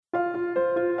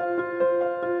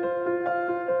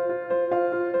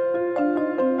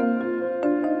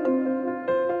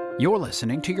You're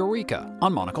listening to Eureka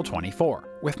on Monocle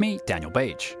 24 with me, Daniel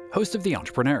Bage, host of The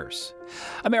Entrepreneurs.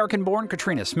 American-born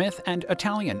Katrina Smith and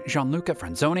Italian Gianluca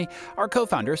Franzoni are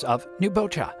co-founders of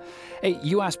Nubocha, a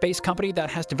U.S.-based company that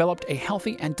has developed a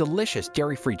healthy and delicious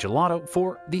dairy-free gelato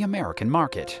for the American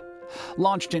market.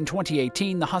 Launched in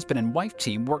 2018, the husband and wife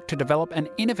team worked to develop an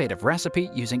innovative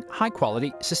recipe using high-quality,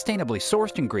 sustainably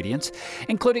sourced ingredients,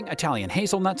 including Italian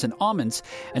hazelnuts and almonds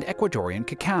and Ecuadorian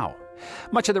cacao.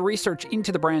 Much of the research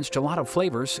into the brand's gelato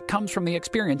flavors comes from the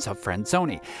experience of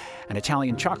Franzoni, an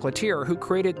Italian chocolatier who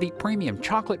created the premium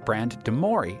chocolate brand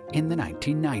Domori in the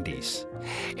 1990s.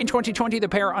 In 2020, the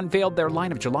pair unveiled their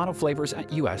line of gelato flavors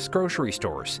at U.S. grocery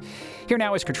stores. Here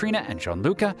now is Katrina and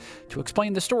Gianluca to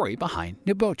explain the story behind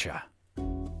Nubocha.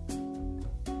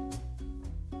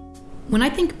 When I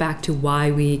think back to why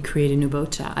we created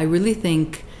Nubocha, I really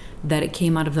think that it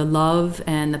came out of the love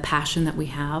and the passion that we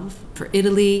have for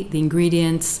Italy, the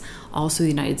ingredients, also the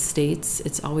United States.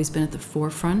 It's always been at the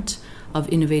forefront of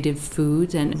innovative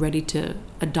food and ready to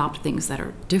adopt things that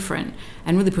are different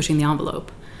and really pushing the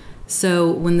envelope. So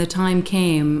when the time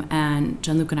came and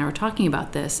Gianluca and I were talking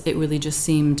about this, it really just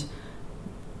seemed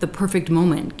the perfect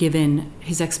moment given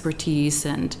his expertise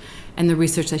and the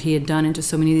research that he had done into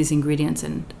so many of these ingredients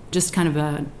and just kind of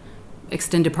an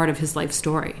extended part of his life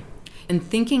story. And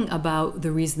thinking about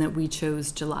the reason that we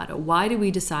chose gelato, why did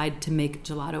we decide to make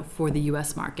gelato for the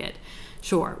U.S. market?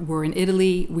 Sure, we're in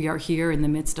Italy. We are here in the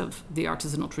midst of the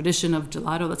artisanal tradition of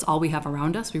gelato. That's all we have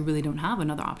around us. We really don't have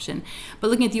another option. But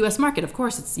looking at the U.S. market, of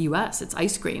course, it's U.S., it's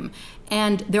ice cream.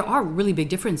 And there are really big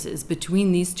differences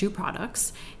between these two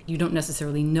products. You don't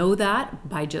necessarily know that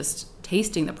by just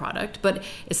tasting the product, but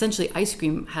essentially ice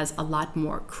cream has a lot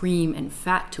more cream and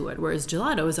fat to it, whereas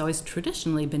gelato has always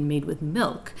traditionally been made with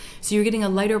milk. So you're getting a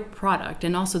lighter product,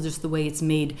 and also just the way it's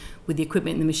made with the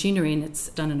equipment and the machinery, and it's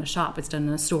done in a shop, it's done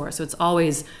in a store, so it's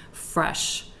always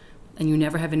fresh, and you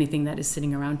never have anything that is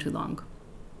sitting around too long.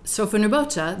 So for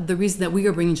Nubocha, the reason that we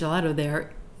are bringing gelato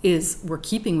there is we're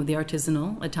keeping with the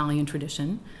artisanal Italian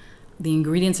tradition, the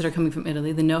ingredients that are coming from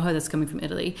Italy, the know-how that's coming from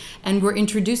Italy, and we're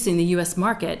introducing the U.S.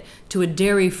 market to a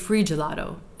dairy-free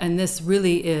gelato. And this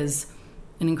really is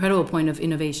an incredible point of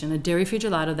innovation, a dairy-free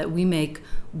gelato that we make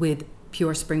with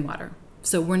pure spring water.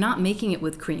 So we're not making it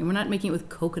with cream. We're not making it with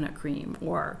coconut cream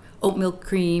or oat milk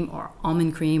cream or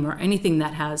almond cream or anything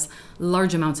that has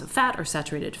large amounts of fat or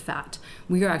saturated fat.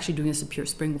 We are actually doing this with pure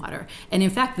spring water. And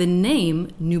in fact, the name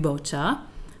Nubocha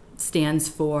stands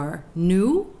for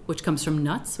nu, which comes from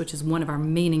nuts, which is one of our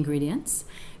main ingredients.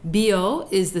 Bio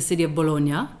is the city of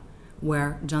Bologna,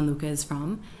 where Gianluca is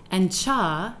from. And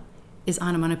cha is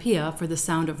onomatopoeia for the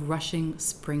sound of rushing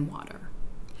spring water.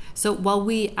 So while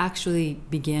we actually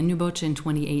began Nubocha in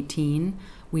 2018,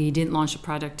 we didn't launch the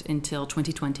product until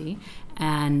 2020.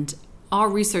 And our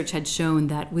research had shown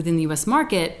that within the US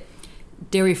market,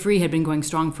 dairy-free had been going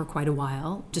strong for quite a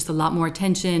while, just a lot more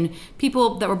attention,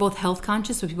 people that were both health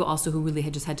conscious, but people also who really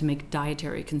had just had to make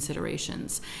dietary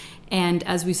considerations. And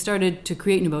as we started to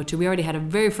create Nubocha, we already had a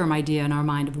very firm idea in our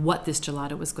mind of what this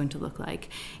gelato was going to look like.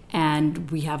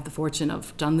 And we have the fortune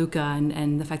of Gianluca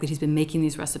and the fact that he's been making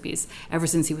these recipes ever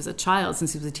since he was a child,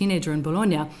 since he was a teenager in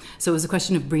Bologna. So it was a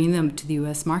question of bringing them to the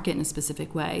US market in a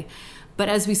specific way. But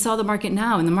as we saw the market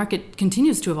now, and the market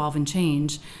continues to evolve and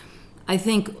change, I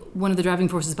think one of the driving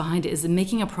forces behind it is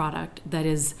making a product that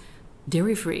is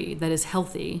dairy-free, that is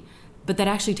healthy, but that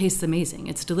actually tastes amazing.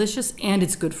 It's delicious and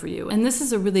it's good for you. And this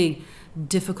is a really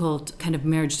difficult kind of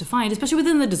marriage to find, especially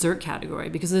within the dessert category,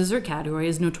 because the dessert category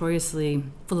is notoriously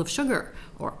full of sugar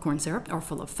or corn syrup or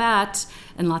full of fat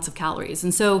and lots of calories.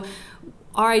 And so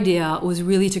our idea was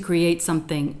really to create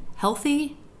something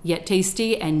healthy yet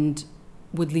tasty and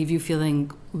would leave you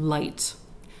feeling light.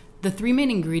 The three main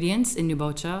ingredients in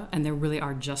Nubocha, and there really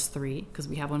are just three because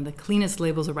we have one of the cleanest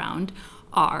labels around,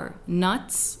 are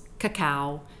nuts,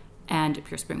 cacao, and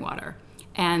pure spring water.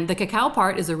 And the cacao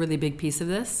part is a really big piece of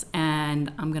this,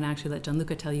 and I'm going to actually let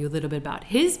Gianluca tell you a little bit about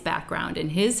his background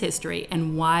and his history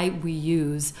and why we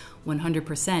use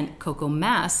 100% cocoa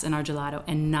mass in our gelato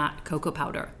and not cocoa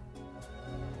powder.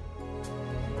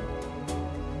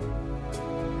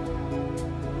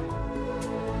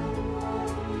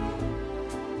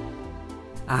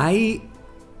 I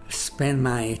spent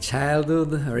my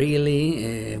childhood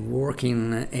really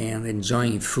working and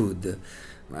enjoying food.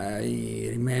 I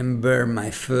remember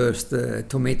my first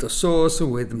tomato sauce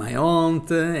with my aunt,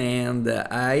 and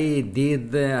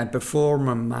I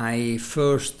performed my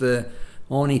first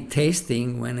honey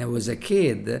tasting when I was a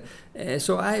kid.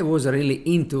 So I was really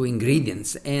into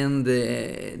ingredients, and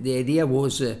the idea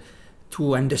was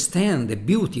to understand the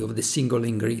beauty of the single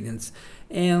ingredients.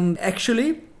 And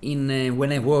actually,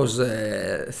 when I was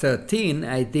 13,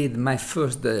 I did my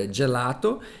first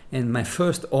gelato and my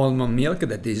first almond milk.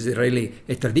 That is really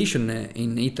a tradition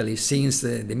in Italy since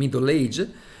the Middle Age.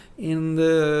 And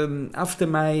after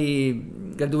my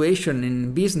graduation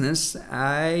in business,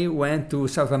 I went to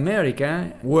South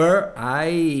America, where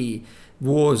I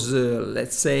was,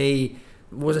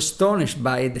 was astonished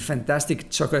by the fantastic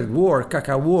chocolate world,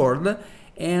 cacao world,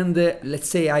 and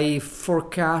I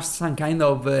forecast some kind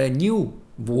of new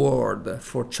world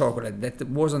for chocolate that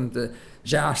wasn't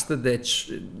just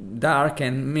the dark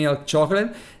and milk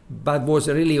chocolate, but was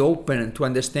really open to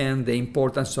understand the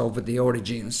importance of the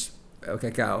origins of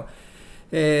cacao.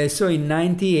 So in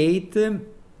 '98,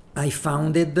 I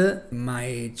founded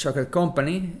my chocolate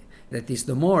company, that is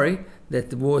Domori,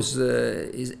 that was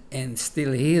and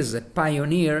still is a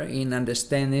pioneer in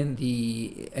understanding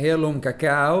the heirloom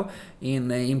cacao,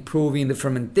 in improving the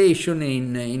fermentation,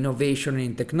 in innovation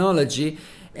in technology.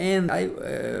 And I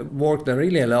worked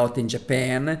really a lot in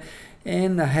Japan,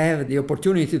 and I have the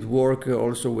opportunity to work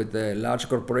also with a large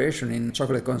corporation in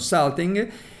chocolate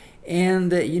consulting.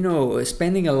 And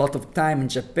spending a lot of time in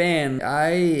Japan,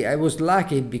 I was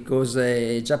lucky because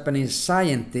a Japanese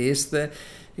scientist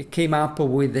came up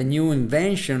with a new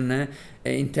invention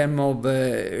in terms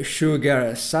of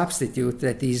sugar substitute,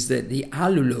 that is the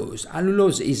allulose.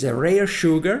 Allulose is a rare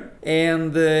sugar,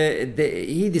 and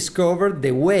he discovered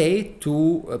the way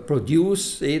to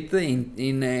produce it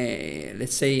in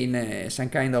some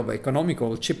kind of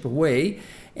economical, cheap way.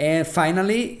 And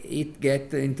finally, it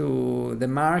got into the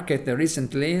market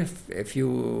recently, a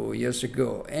few years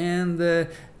ago. And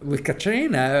with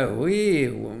Katrina,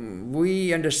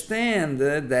 we understand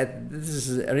that this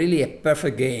is really a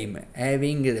perfect game,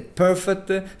 having the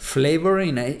perfect flavor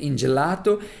in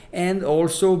gelato, and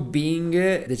also being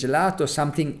the gelato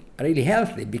something really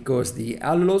healthy, because the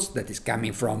allulose that is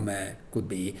coming from could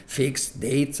be figs,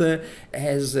 dates,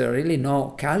 has really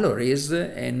no calories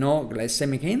and no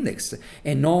glycemic index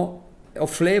and no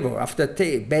flavor,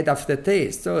 bad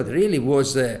aftertaste. So it really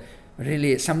was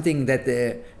really something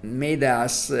that made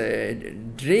us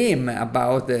dream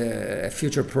about a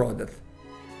future product.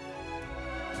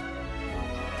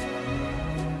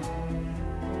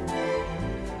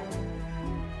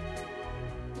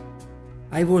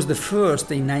 I was the first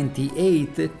in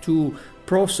 '98 to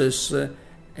process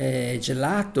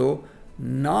gelato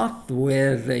not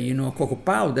with cocoa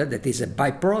powder, that is a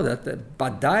byproduct,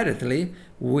 but directly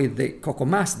with the cocoa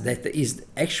mass, that is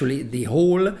actually the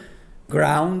whole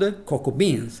ground cocoa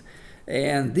beans.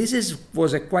 And this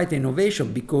was a quite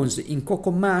innovation, because in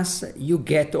cocoa mass you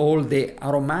get all the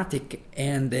aromatic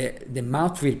and the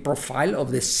mouthfeel profile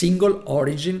of the single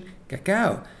origin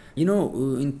cacao.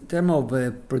 In terms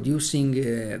of producing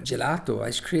gelato,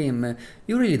 ice cream,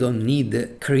 you really don't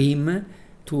need cream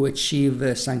to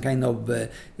achieve some kind of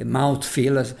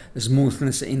mouthfeel,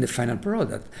 smoothness in the final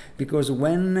product. Because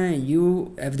when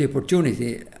you have the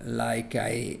opportunity, like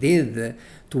I did,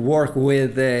 to work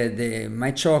with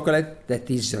my chocolate,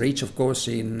 that is rich, of course,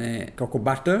 in cocoa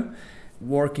butter,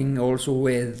 working also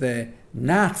with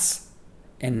nuts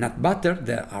and nut butter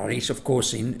that are rich, of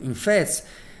course, in fats.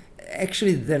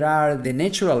 Actually, there are the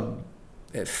natural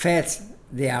fats,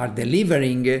 they are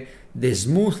delivering the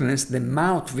smoothness, the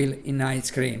mouthfeel in ice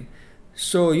cream.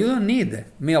 So you don't need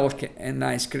milk and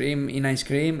ice cream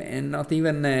and not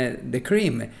even the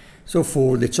cream. So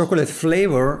for the chocolate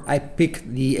flavor, I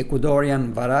picked the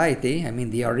Ecuadorian variety,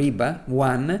 the Arriba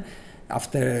one,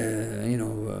 after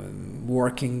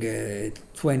working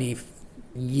 20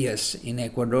 years in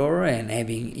Ecuador and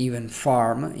having even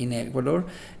farm in Ecuador,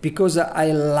 because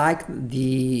I liked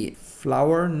the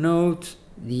flower note,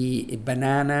 the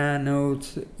banana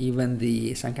note, even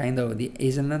some kind of the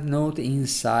hazelnut note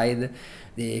inside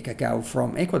the cacao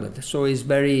from Ecuador. So it's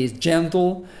very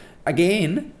gentle.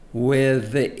 Again,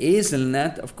 with the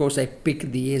hazelnut, of course, I picked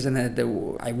the hazelnut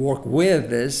that I work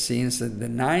with since the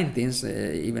 90s,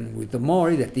 even with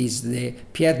Domori, that is the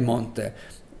Piedmont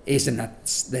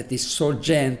hazelnuts, that is so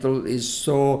gentle, is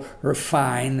so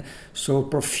refined, so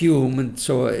perfumed,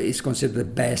 so it's considered the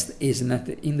best hazelnut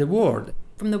in the world.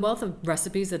 From the wealth of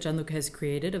recipes that Gianluca has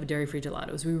created of dairy-free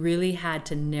gelatos, we really had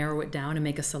to narrow it down and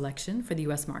make a selection for the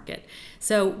U.S. market.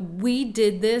 So we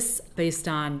did this based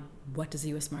on what does the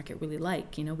U.S. market really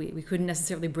like. We couldn't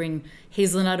necessarily bring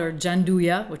hazelnut or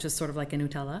gianduja, which is sort of like a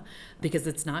Nutella, because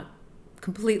it's not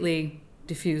completely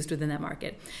diffused within that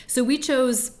market. So we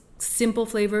chose simple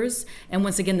flavors, and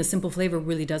once again, the simple flavor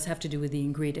really does have to do with the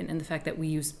ingredient and the fact that we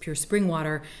use pure spring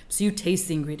water, so you taste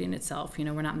the ingredient itself.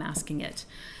 We're not masking it.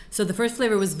 So the first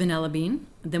flavor was vanilla bean.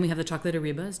 Then we have the chocolate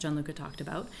Arriba, as Gianluca talked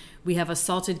about. We have a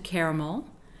salted caramel,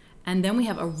 And then we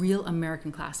have a real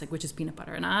American classic, which is peanut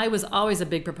butter. And I was always a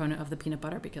big proponent of the peanut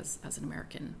butter because as an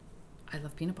American, I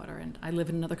love peanut butter, and I live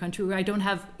in another country where I don't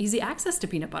have easy access to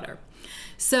peanut butter.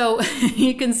 So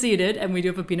he conceded, and we do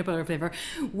have a peanut butter flavor,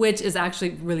 which is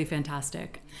actually really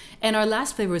fantastic. And our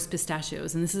last flavor is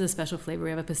pistachios, and this is a special flavor. We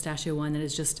have a pistachio one that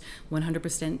is just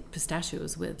 100%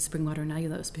 pistachios with spring water and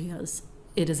allulose, because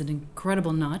it is an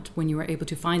incredible nut when you are able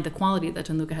to find the quality that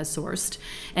Gianluca has sourced.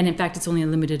 And in fact, it's only a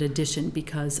limited edition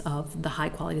because of the high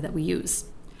quality that we use.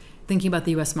 Thinking about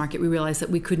the U.S. market, we realized that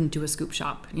we couldn't do a scoop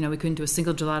shop. We couldn't do a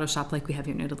single gelato shop like we have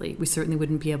here in Italy. We certainly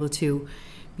wouldn't be able to,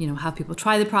 have people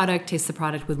try the product, taste the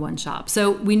product with one shop.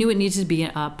 So we knew it needed to be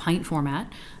a pint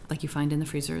format, like you find in the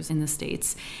freezers in the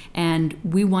States. And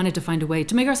we wanted to find a way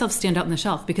to make ourselves stand out on the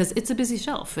shelf because it's a busy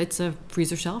shelf. It's a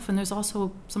freezer shelf, and there's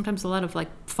also sometimes a lot of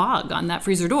fog on that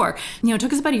freezer door. It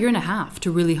took us about 1.5 years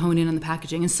to really hone in on the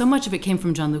packaging. And so much of it came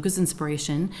from Gianluca's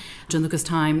inspiration, Gianluca's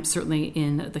time certainly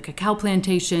in the cacao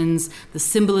plantations, the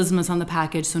symbolism is on the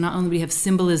package. So not only do we have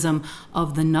symbolism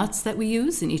of the nuts that we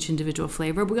use in each individual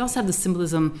flavor, but we also have the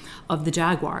symbolism of the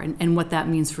jaguar and what that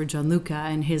means for Gianluca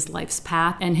and his life's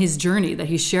path and his journey that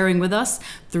he's sharing with us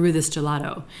through this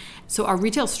gelato. So our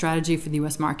retail strategy for the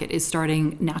U.S. market is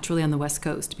starting naturally on the West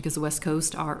Coast because the West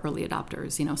Coast are early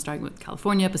adopters, starting with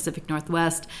California, Pacific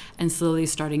Northwest, and slowly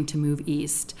starting to move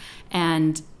east.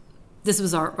 And this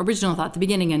was our original thought at the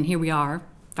beginning, and here we are,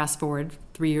 fast forward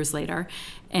 3 years later,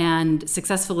 and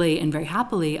successfully and very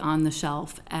happily on the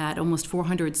shelf at almost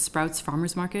 400 Sprouts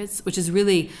farmers markets, which is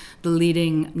really the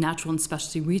leading natural and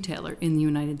specialty retailer in the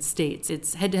United States.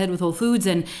 It's head-to-head with Whole Foods,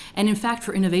 and in fact,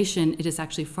 for innovation, it is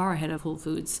actually far ahead of Whole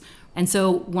Foods. And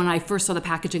so when I first saw the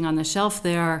packaging on the shelf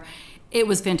there, it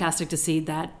was fantastic to see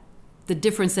that the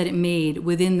difference that it made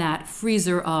within that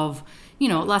freezer of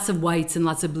lots of whites and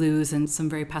lots of blues and some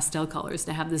very pastel colors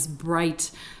to have this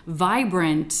bright,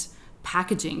 vibrant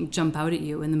packaging jump out at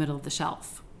you in the middle of the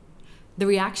shelf. The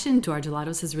reaction to our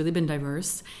gelatos has really been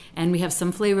diverse, and we have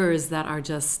some flavors that are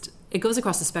just, it goes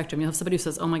across the spectrum. You'll have somebody who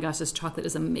says, oh my gosh, this chocolate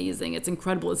is amazing, it's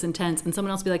incredible, it's intense, and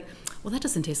someone else will be like, well, that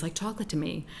doesn't taste like chocolate to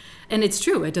me. And it's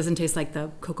true, it doesn't taste like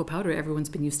the cocoa powder everyone's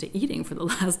been used to eating for the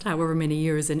last however many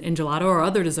years in gelato or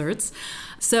other desserts.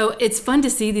 So it's fun to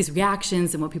see these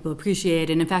reactions and what people appreciate.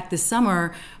 And in fact, this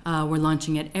summer, we're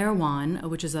launching at Erewhon,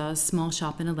 which is a small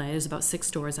shop in LA. There's about 6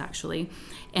 stores, actually.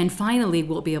 And finally,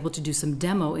 we'll be able to do some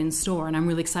demo in store. And I'm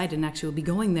really excited, and actually we'll be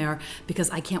going there because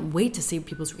I can't wait to see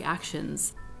people's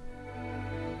reactions.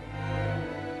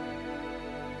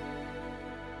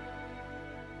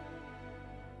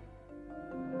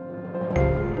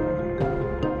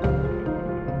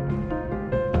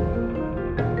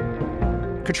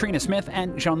 Katrina Smith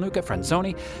and Gianluca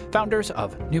Franzoni, founders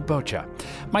of Nubocha.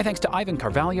 My thanks to Ivan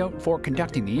Carvalho for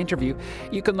conducting the interview.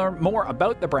 You can learn more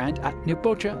about the brand at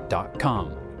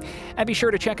nubocha.com. And be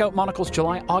sure to check out Monocle's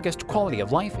July-August Quality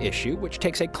of Life issue, which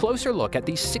takes a closer look at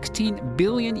the €16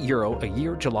 billion a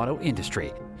year gelato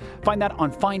industry. Find that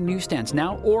on fine newsstands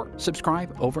now or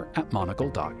subscribe over at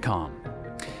monocle.com.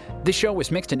 This show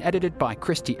was mixed and edited by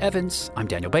Christy Evans. I'm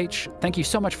Daniel Bache. Thank you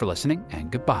so much for listening, and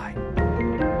goodbye.